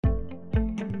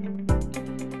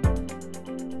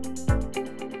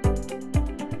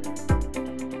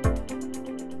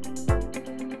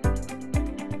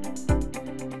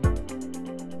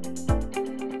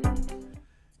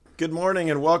Good morning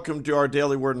and welcome to our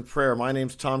daily word and prayer. My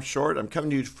name's Tom Short. I'm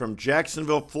coming to you from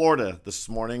Jacksonville, Florida this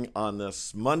morning on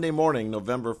this Monday morning,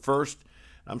 November 1st.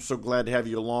 I'm so glad to have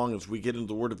you along as we get into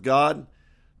the Word of God,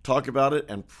 talk about it,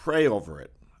 and pray over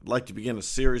it. I'd like to begin a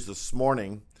series this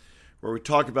morning where we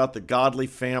talk about the godly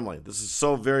family. This is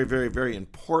so very, very, very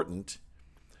important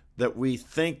that we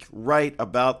think right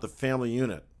about the family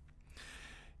unit.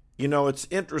 You know, it's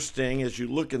interesting as you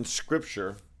look in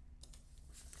Scripture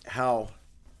how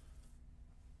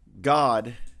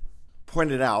God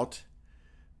pointed out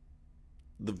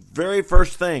the very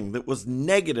first thing that was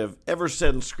negative ever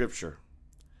said in Scripture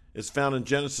is found in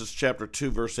Genesis chapter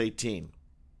 2, verse 18.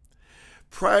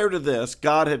 Prior to this,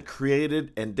 God had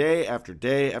created, and day after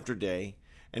day after day,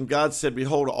 and God said,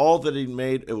 "Behold, all that he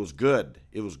made, it was good.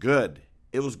 It was good.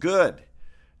 It was good."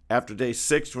 After day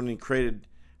 6, when he created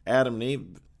Adam and Eve,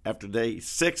 after day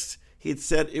 6, he had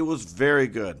said it was very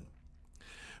good.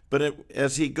 But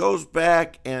as he goes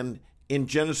back and in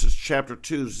Genesis chapter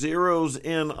 2 zeroes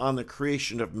in on the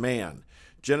creation of man,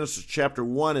 Genesis chapter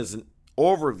 1 is an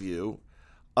overview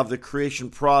of the creation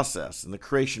process and the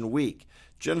creation week.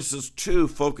 Genesis 2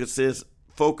 focuses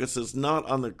not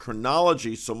on the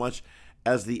chronology so much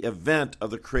as the event of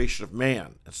the creation of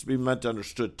man. It's to be meant to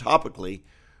understood topically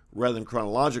rather than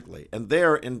chronologically. And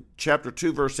there in chapter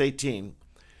 2, verse 18,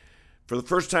 for the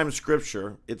first time in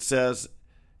Scripture, it says,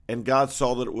 "And God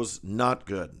saw that it was not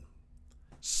good."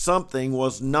 Something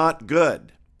was not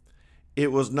good.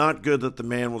 It was not good that the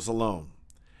man was alone.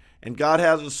 And God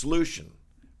has a solution.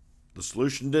 The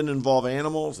solution didn't involve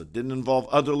animals. It didn't involve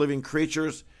other living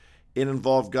creatures. It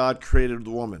involved God created the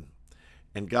woman.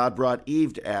 And God brought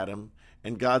Eve to Adam.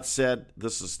 And God said,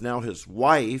 this is now his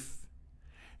wife.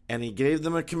 And he gave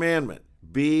them a commandment.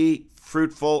 Be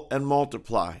fruitful and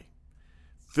multiply.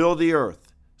 Fill the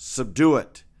earth. Subdue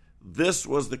it. This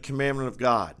was the commandment of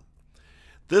God.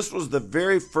 This was the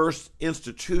very first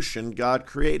institution God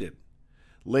created.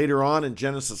 Later on in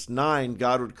Genesis 9,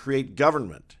 God would create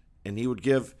government, and he would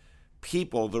give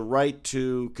people the right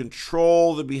to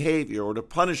control the behavior or to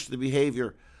punish the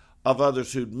behavior of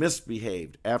others who'd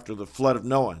misbehaved after the flood of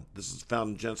Noah. This is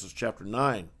found in Genesis chapter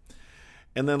 9.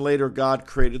 And then later God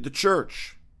created the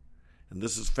church. And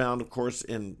this is found, of course,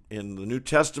 in the New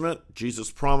Testament.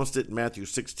 Jesus promised it in Matthew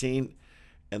 16,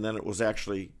 and then it was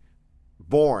actually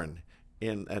born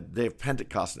in the day of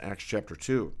Pentecost in Acts chapter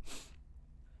 2.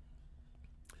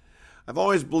 I've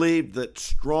always believed that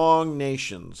strong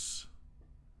nations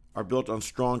are built on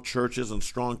strong churches, and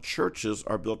strong churches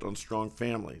are built on strong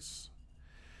families.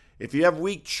 If you have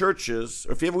weak churches,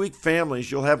 or if you have weak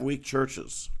families, you'll have weak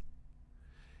churches.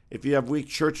 If you have weak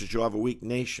churches, you'll have a weak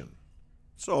nation.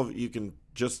 So you can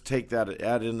just take that,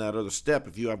 add in that other step.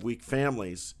 If you have weak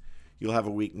families, you'll have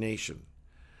a weak nation.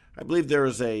 I believe there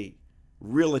is a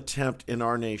real attempt in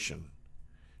our nation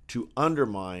to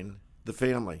undermine the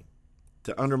family,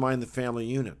 to undermine the family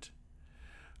unit.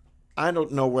 I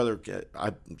don't know whether,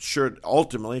 I'm sure it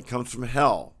ultimately comes from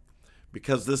hell,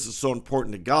 because this is so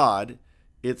important to God.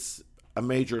 It's a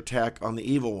major attack on the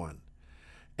evil one.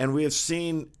 And we have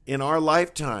seen in our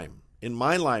lifetime, in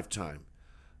my lifetime,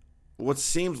 what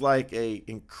seems like an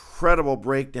incredible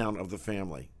breakdown of the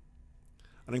family,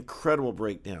 an incredible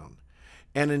breakdown.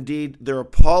 And indeed, there are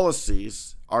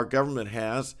policies our government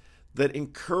has that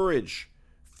encourage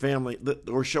family,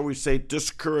 or shall we say,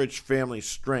 discourage family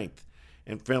strength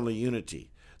and family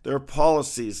unity. There are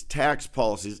policies, tax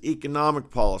policies, economic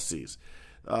policies,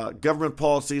 government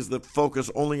policies that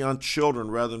focus only on children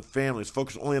rather than families,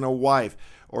 focus only on a wife,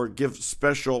 or give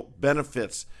special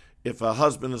benefits if a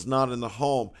husband is not in the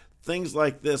home. Things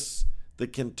like this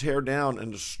that can tear down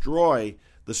and destroy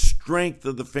the strength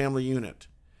of the family unit.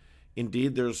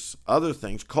 Indeed, there's other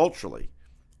things culturally,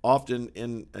 often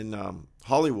in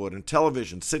Hollywood and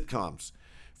television, sitcoms.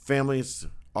 Families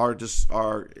are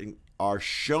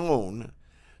shown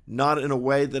not in a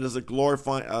way that is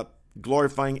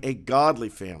glorifying a godly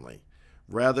family.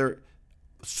 Rather,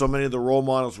 so many of the role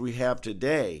models we have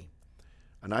today,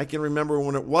 and I can remember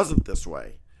when it wasn't this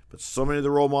way, but so many of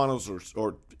the role models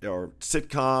or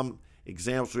sitcom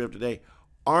examples we have today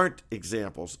aren't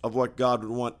examples of what God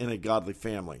would want in a godly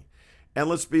family. And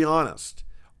let's be honest,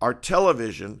 our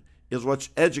television is what's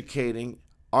educating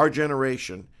our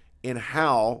generation in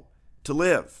how to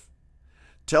live.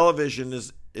 Television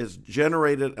is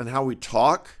generated in how we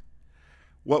talk,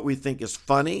 what we think is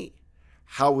funny,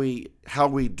 how we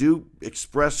do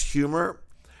express humor,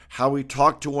 how we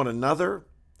talk to one another,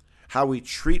 how we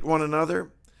treat one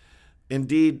another.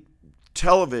 Indeed,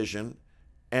 television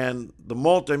and the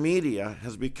multimedia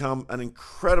has become an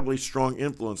incredibly strong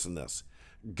influence in this.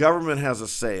 Government has a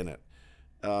say in it.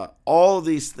 all of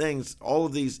these things, all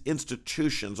of these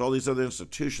institutions, all these other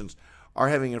institutions are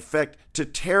having an effect to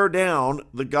tear down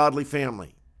the godly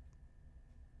family.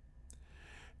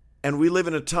 And we live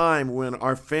in a time when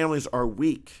our families are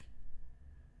weak.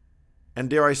 And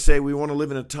dare I say, we want to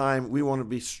live in a time we want to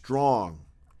be strong.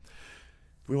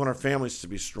 We want our families to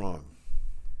be strong.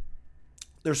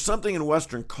 There's something in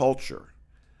Western culture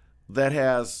that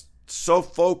has so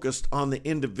focused on the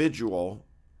individual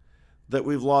that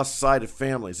we've lost sight of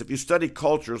families. If you study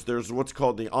cultures, there's what's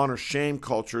called the honor-shame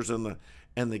cultures and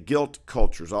the guilt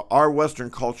cultures. Our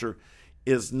Western culture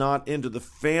is not into the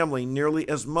family nearly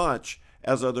as much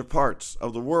as other parts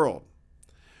of the world.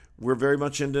 We're very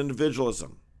much into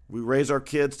individualism. We raise our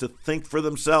kids to think for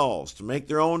themselves, to make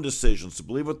their own decisions, to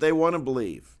believe what they want to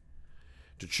believe,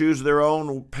 to choose their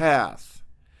own path.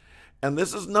 And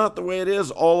this is not the way it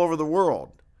is all over the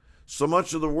world. So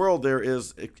much of the world there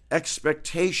is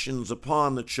expectations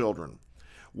upon the children.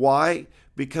 Why?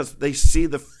 Because they see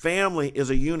the family as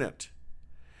a unit,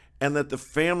 and that the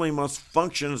family must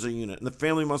function as a unit, and the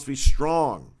family must be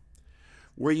strong.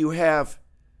 Where you have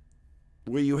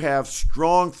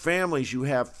strong families, you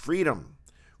have freedom.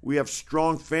 We have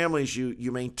strong families,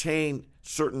 you maintain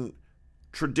certain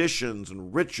traditions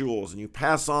and rituals, and you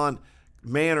pass on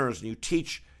manners, and you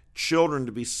teach children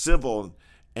to be civil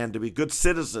and to be good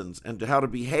citizens and to how to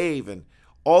behave, and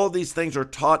all of these things are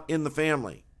taught in the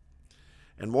family.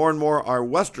 And more our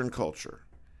Western culture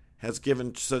has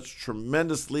given such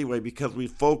tremendous leeway because we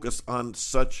focus on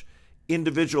such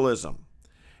individualism.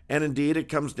 And indeed, it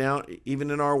comes down even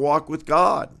in our walk with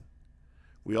God.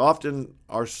 We often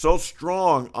are so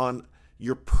strong on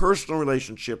your personal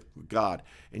relationship with God,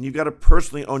 and you've got to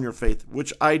personally own your faith,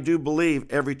 which I do believe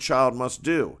every child must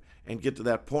do and get to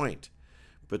that point.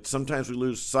 But sometimes we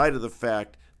lose sight of the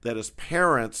fact that as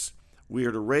parents, we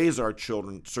are to raise our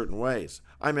children certain ways.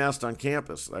 I'm asked on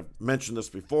campus, I've mentioned this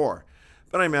before,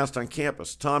 but I'm asked on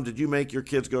campus, Tom, did you make your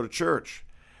kids go to church?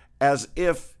 As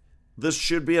if this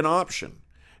should be an option.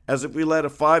 As if we let a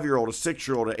 5-year-old, a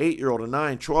 6-year-old, an 8-year-old, a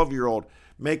 9, 12-year-old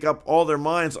make up all their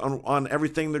minds on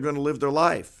everything they're going to live their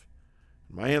life.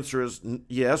 My answer is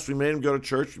yes, we made them go to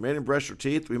church. We made them brush their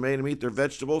teeth. We made them eat their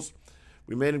vegetables.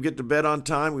 We made them get to bed on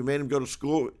time. We made them go to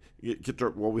school. We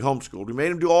homeschooled. We made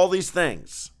them do all these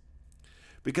things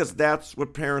because that's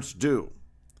what parents do.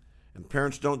 And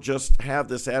parents don't just have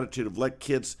this attitude of let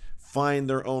kids find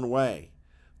their own way.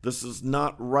 This is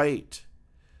not right.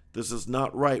 This is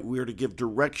not right. We are to give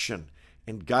direction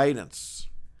and guidance.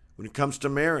 When it comes to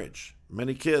marriage,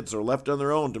 many kids are left on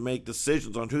their own to make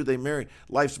decisions on who they marry.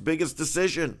 Life's biggest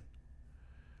decision.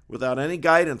 Without any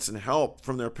guidance and help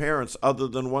from their parents, other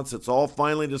than once it's all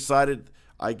finally decided,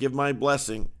 I give my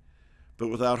blessing, but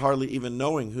without hardly even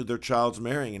knowing who their child's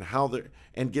marrying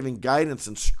and giving guidance,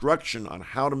 instruction on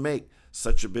how to make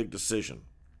such a big decision.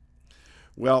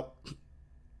 Well,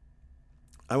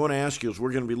 I want to ask you, as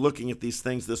we're going to be looking at these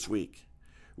things this week,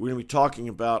 we're going to be talking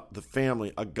about the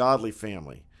family, a godly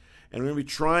family, and we're going to be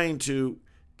trying to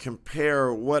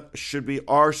compare what should be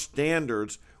our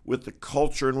standards with the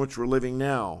culture in which we're living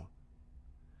now,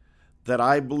 that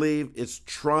I believe is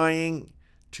trying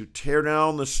to tear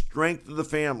down the strength of the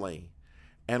family.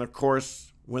 And of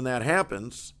course, when that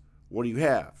happens, what do you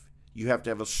have? You have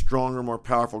to have a stronger, more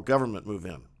powerful government move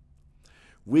in.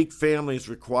 Weak families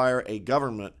require a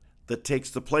government that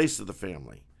takes the place of the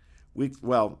family.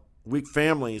 Weak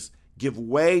families give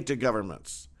way to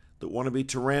governments that want to be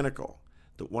tyrannical,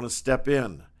 that want to step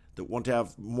in, that want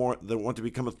to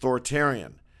become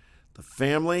authoritarian. The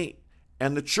family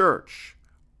and the church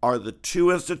are the two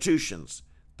institutions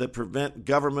that prevent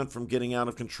government from getting out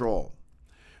of control.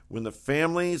 When the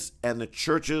families and the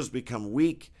churches become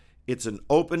weak, it's an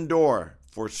open door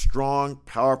for strong,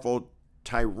 powerful,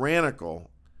 tyrannical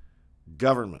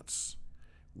governments.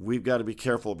 We've got to be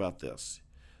careful about this.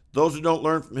 Those who don't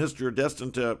learn from history are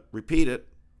destined to repeat it,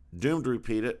 doomed to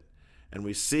repeat it. And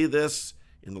we see this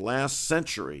in the last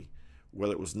century,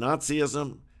 whether it was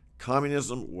Nazism,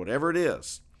 communism, whatever it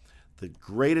is, the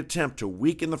great attempt to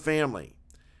weaken the family,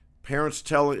 parents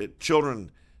telling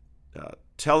children,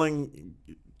 telling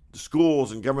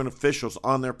schools and government officials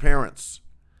on their parents,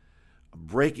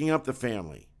 breaking up the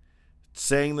family,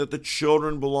 saying that the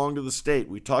children belong to the state.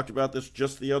 We talked about this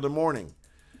just the other morning,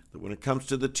 that when it comes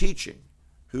to the teaching,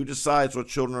 who decides what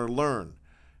children are to learn?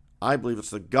 I believe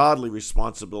it's the godly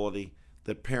responsibility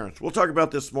that parents. We'll talk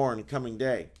about this more in the coming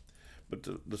day. But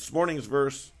this morning's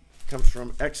verse comes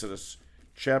from Exodus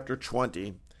chapter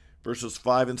 20, verses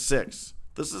 5 and 6.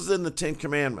 This is in the Ten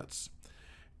Commandments.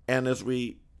 And it's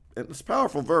a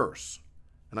powerful verse.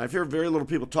 And I've heard very little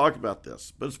people talk about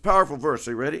this, but it's a powerful verse.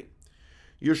 Are you ready?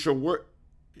 You shall work.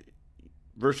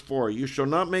 Verse 4, you shall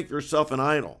not make yourself an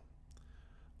idol,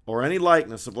 or any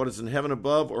likeness of what is in heaven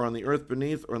above, or on the earth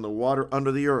beneath, or in the water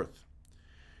under the earth.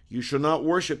 You shall not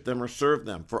worship them or serve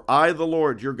them, for I, the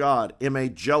Lord your God, am a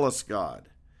jealous God,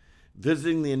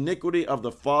 visiting the iniquity of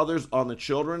the fathers on the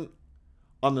children,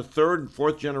 on the third and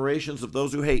fourth generations of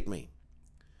those who hate me,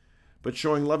 but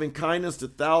showing loving kindness to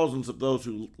thousands of those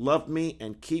who love me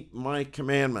and keep my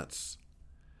commandments.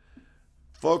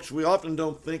 Folks, we often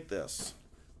don't think this,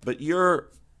 but your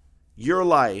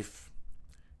life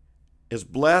is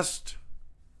blessed,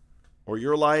 or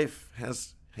your life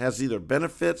has either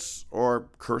benefits or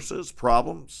curses,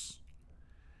 problems,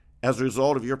 as a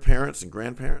result of your parents and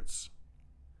grandparents.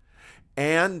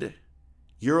 And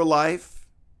your life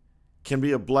can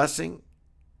be a blessing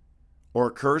or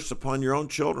a curse upon your own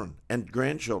children and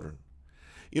grandchildren.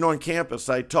 You know, on campus,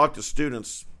 I talk to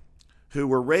students who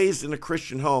were raised in a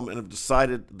Christian home and have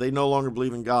decided they no longer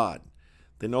believe in God.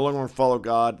 They no longer want to follow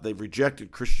God. They've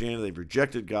rejected Christianity. They've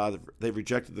rejected God. They've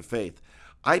rejected the faith.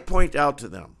 I point out to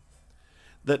them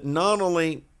that not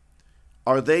only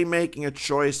are they making a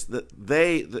choice and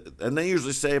they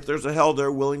usually say if there's a hell,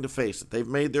 they're willing to face it. They've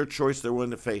made their choice. They're willing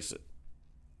to face it.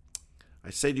 I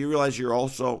say, do you realize you're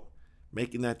also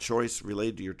making that choice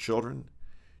related to your children,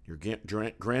 your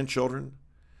grandchildren?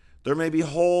 There may be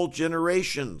whole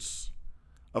generations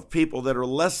of people that are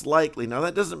less likely. Now,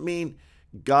 that doesn't mean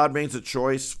God makes a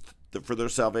choice for their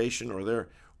salvation,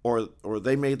 or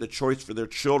they made the choice for their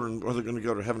children whether they're going to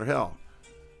go to heaven or hell.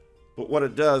 But what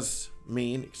it does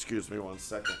mean, excuse me one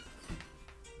second.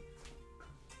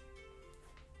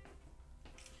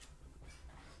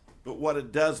 But what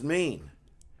it does mean,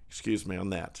 excuse me on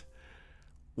that.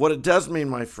 What it does mean,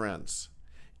 my friends,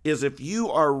 is if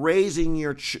you are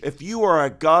if you are a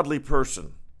godly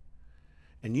person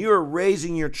and you are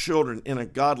raising your children in a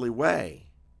godly way,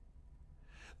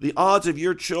 the odds of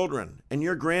your children and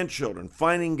your grandchildren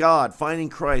finding God, finding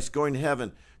Christ, going to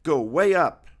heaven, go way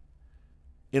up.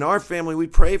 In our family, we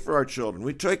pray for our children.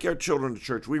 We take our children to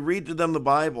church. We read to them the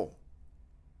Bible.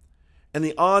 And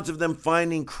the odds of them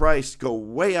finding Christ go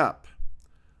way up.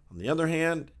 On the other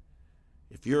hand,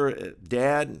 if you're a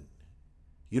dad,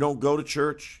 you don't go to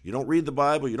church, you don't read the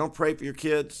Bible, you don't pray for your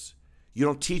kids, you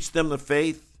don't teach them the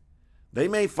faith, they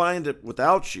may find it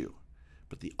without you,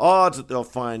 but the odds that they'll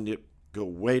find it go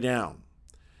way down.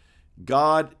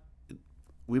 God,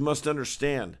 we must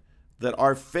understand that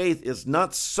our faith is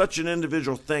not such an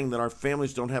individual thing that our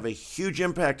families don't have a huge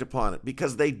impact upon it,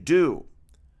 because they do.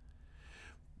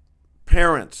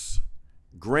 Parents,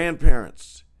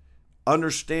 grandparents,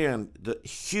 understand the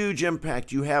huge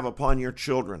impact you have upon your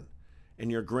children and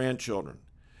your grandchildren,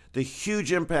 the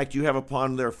huge impact you have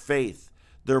upon their faith,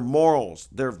 their morals,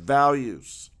 their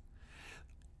values,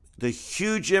 the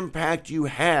huge impact you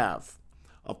have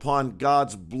upon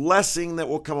God's blessing that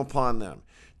will come upon them.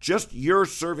 Just your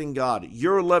serving God,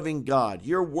 your loving God,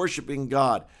 your worshiping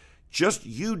God, just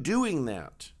you doing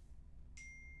that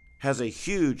has a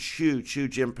huge, huge,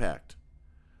 huge impact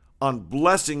on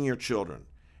blessing your children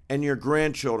and your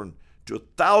grandchildren to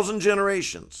 1,000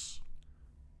 generations,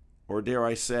 or dare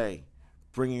I say,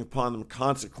 bringing upon them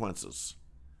consequences,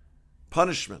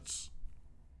 punishments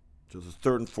to the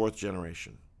third and fourth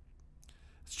generation.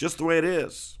 It's just the way it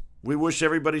is. We wish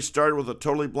everybody started with a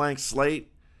totally blank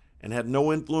slate and had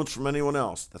no influence from anyone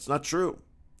else. That's not true.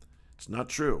 It's not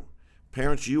true.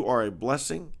 Parents, you are a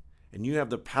blessing, and you have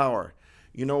the power.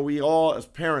 You know, we all, as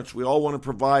parents, we all want to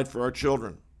provide for our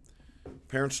children.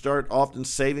 Parents start often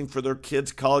saving for their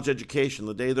kids' college education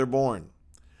the day they're born.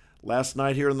 Last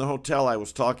night here in the hotel, I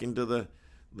was talking to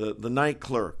the night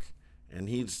clerk, and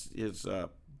his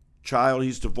child,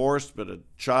 he's divorced, but a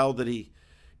child that he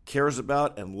cares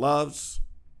about and loves,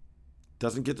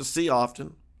 doesn't get to see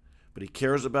often, but he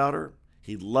cares about her.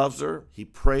 He loves her. He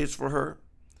prays for her.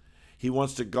 He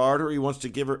wants to guard her. He wants to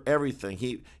give her everything.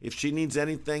 If she needs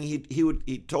anything,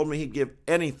 he told me he'd give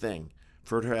anything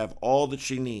for her to have all that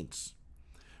she needs.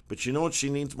 But you know what she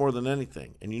needs more than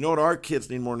anything? And you know what our kids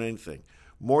need more than anything?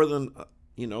 More than,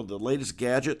 the latest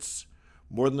gadgets,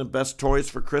 more than the best toys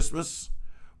for Christmas,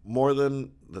 more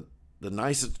than the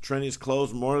nicest, trendiest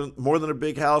clothes, more than a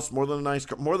big house, more than a nice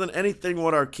car, more than anything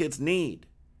what our kids need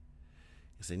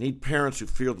is they need parents who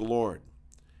fear the Lord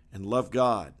and love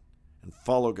God and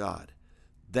follow God.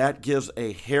 That gives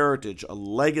a heritage, a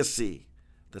legacy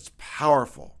that's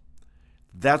powerful.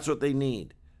 That's what they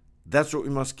need. That's what we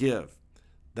must give.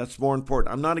 That's more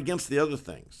important. I'm not against the other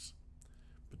things,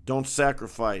 but don't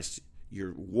sacrifice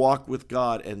your walk with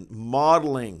God and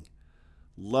modeling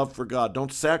love for God.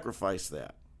 Don't sacrifice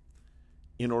that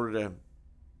in order to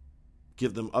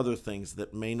give them other things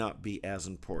that may not be as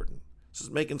important. This is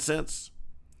making sense.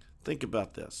 Think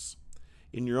about this.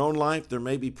 In your own life, there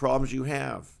may be problems you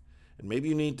have, and maybe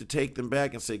you need to take them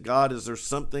back and say, God, is there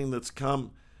something that's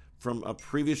come from a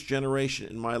previous generation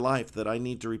in my life that I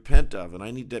need to repent of? And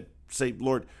I need to say,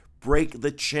 Lord, break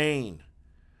the chain.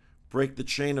 Break the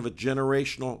chain of a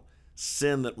generational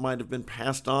sin that might have been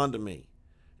passed on to me.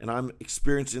 And I'm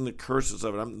experiencing the curses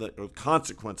of it, the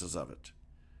consequences of it.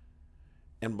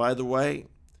 And by the way,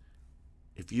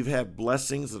 if you've had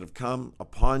blessings that have come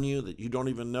upon you that you don't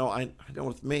even know, I know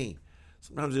with me,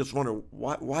 sometimes I just wonder,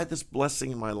 why this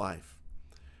blessing in my life?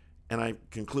 And I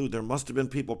conclude there must have been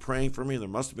people praying for me. There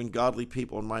must have been godly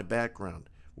people in my background,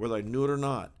 whether I knew it or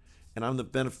not. And I'm the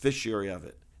beneficiary of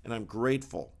it. And I'm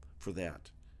grateful for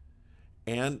that.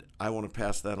 And I want to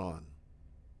pass that on.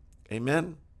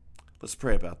 Amen? Let's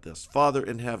pray about this. Father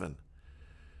in heaven,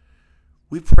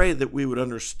 we pray that we would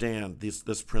understand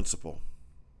this principle.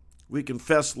 We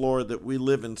confess, Lord, that we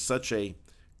live in such a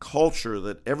culture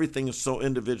that everything is so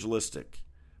individualistic.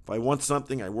 If I want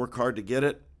something, I work hard to get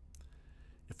it.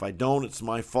 If I don't, it's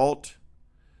my fault.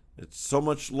 It's so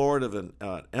much, Lord, of an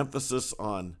emphasis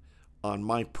on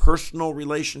my personal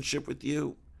relationship with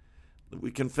you that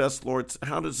we confess, Lord,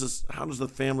 how does the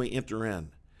family enter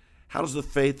in? How does the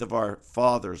faith of our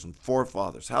fathers and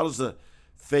forefathers, how does the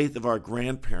faith of our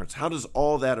grandparents, how does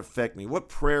all that affect me? What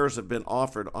prayers have been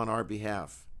offered on our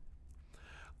behalf?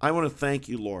 I want to thank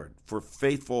you, Lord, for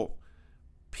faithful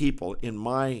people in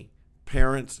my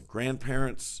parents,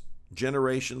 grandparents,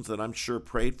 generations that I'm sure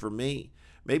prayed for me,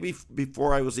 maybe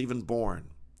before I was even born,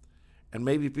 and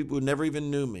maybe people who never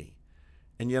even knew me,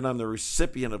 and yet I'm the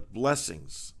recipient of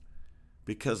blessings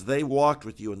because they walked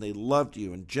with you and they loved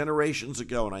you and generations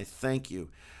ago, and I thank you.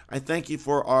 I thank you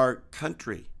for our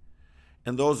country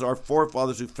and those our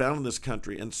forefathers who founded this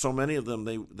country, and so many of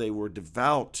them, they were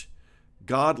devout,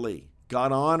 godly,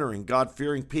 God-honoring,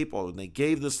 God-fearing people, and they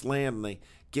gave this land and they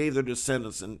gave their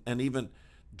descendants, and even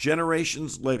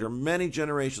generations later, many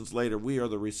generations later, we are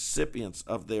the recipients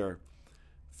of their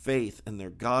faith and their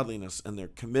godliness and their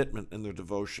commitment and their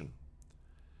devotion.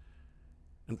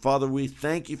 And Father, we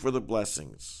thank you for the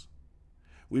blessings.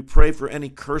 We pray for any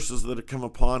curses that have come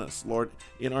upon us, Lord,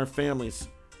 in our families,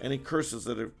 any curses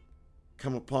that have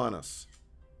come upon us.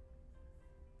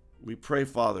 We pray,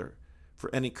 Father,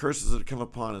 for any curses that have come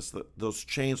upon us, that those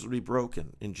chains will be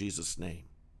broken in Jesus' name.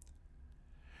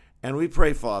 And we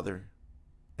pray, Father,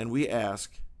 and we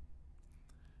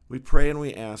pray and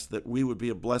we ask that we would be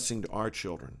a blessing to our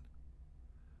children.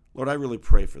 Lord, I really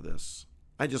pray for this.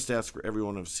 I just ask for every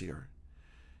one of us here.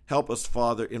 Help us,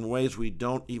 Father, in ways we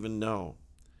don't even know.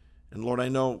 And Lord, I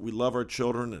know we love our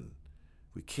children and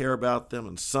we care about them,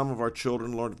 and some of our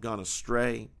children, Lord, have gone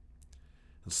astray,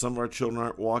 and some of our children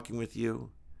aren't walking with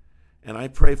you. And I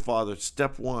pray, Father,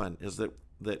 step one is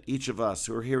that each of us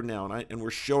who are here now, and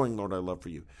we're showing, Lord, our love for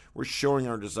you. We're showing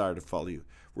our desire to follow you.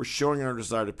 We're showing our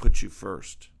desire to put you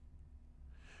first.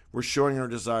 We're showing our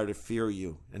desire to fear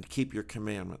you and keep your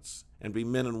commandments and be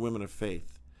men and women of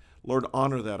faith. Lord,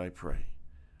 honor that, I pray.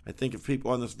 I think of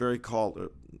people on this very call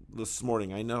this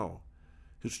morning, I know,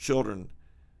 whose children,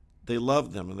 they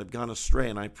love them and they've gone astray.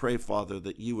 And I pray, Father,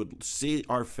 that you would see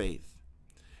our faith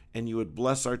and you would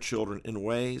bless our children in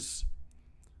ways,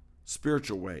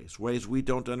 spiritual ways we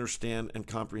don't understand and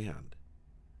comprehend.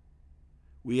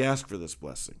 We ask for this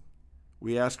blessing.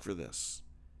 We ask for this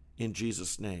in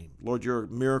Jesus' name. Lord, you're a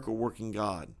miracle-working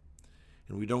God,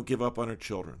 and we don't give up on our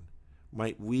children.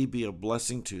 Might we be a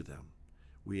blessing to them.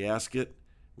 We ask it,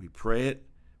 we pray it,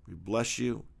 we bless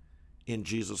you in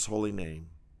Jesus' holy name.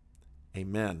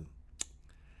 Amen.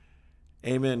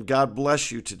 Amen. God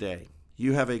bless you today.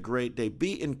 You have a great day.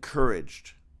 Be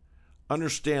encouraged.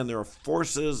 Understand there are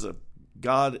forces of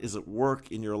God is at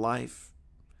work in your life.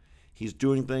 He's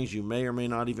doing things you may or may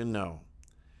not even know.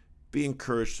 Be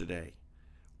encouraged today.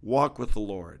 Walk with the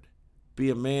Lord. Be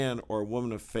a man or a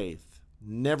woman of faith.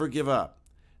 Never give up.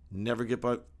 Never give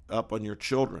up on your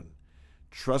children.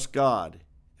 Trust God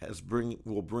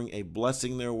will bring a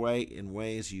blessing their way in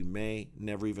ways you may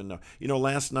never even know. You know,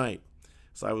 last night,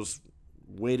 as I was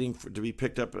waiting to be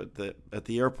picked up at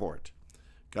the airport,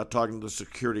 got talking to the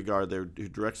security guard there who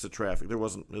directs the traffic. It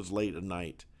was late at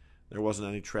night. There wasn't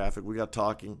any traffic. We got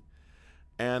talking.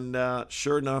 And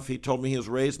sure enough, he told me he was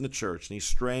raised in the church and he's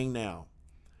straying now.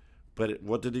 But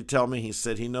what did he tell me? He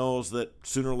said he knows that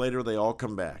sooner or later they all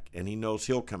come back, and he knows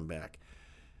he'll come back.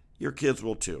 Your kids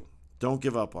will too. Don't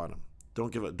give up on him.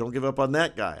 Don't give up on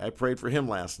that guy. I prayed for him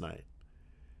last night.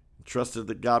 Trusted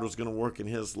that God was going to work in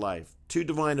his life. 2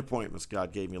 divine appointments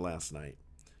God gave me last night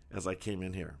as I came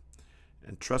in here.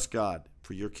 And trust God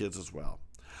for your kids as well.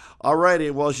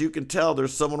 Alrighty, well, as you can tell,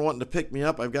 there's someone wanting to pick me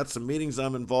up. I've got some meetings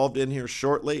I'm involved in here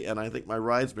shortly, and I think my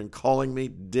ride's been calling me,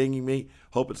 dinging me.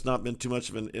 Hope it's not been too much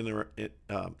of an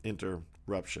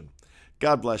interruption.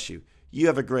 God bless you. You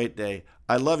have a great day.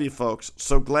 I love you, folks.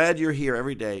 So glad you're here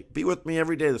every day. Be with me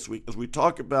every day this week as we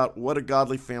talk about what a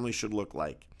godly family should look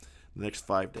like the next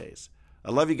 5 days.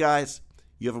 I love you guys.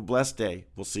 You have a blessed day.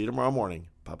 We'll see you tomorrow morning.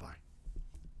 Bye-bye.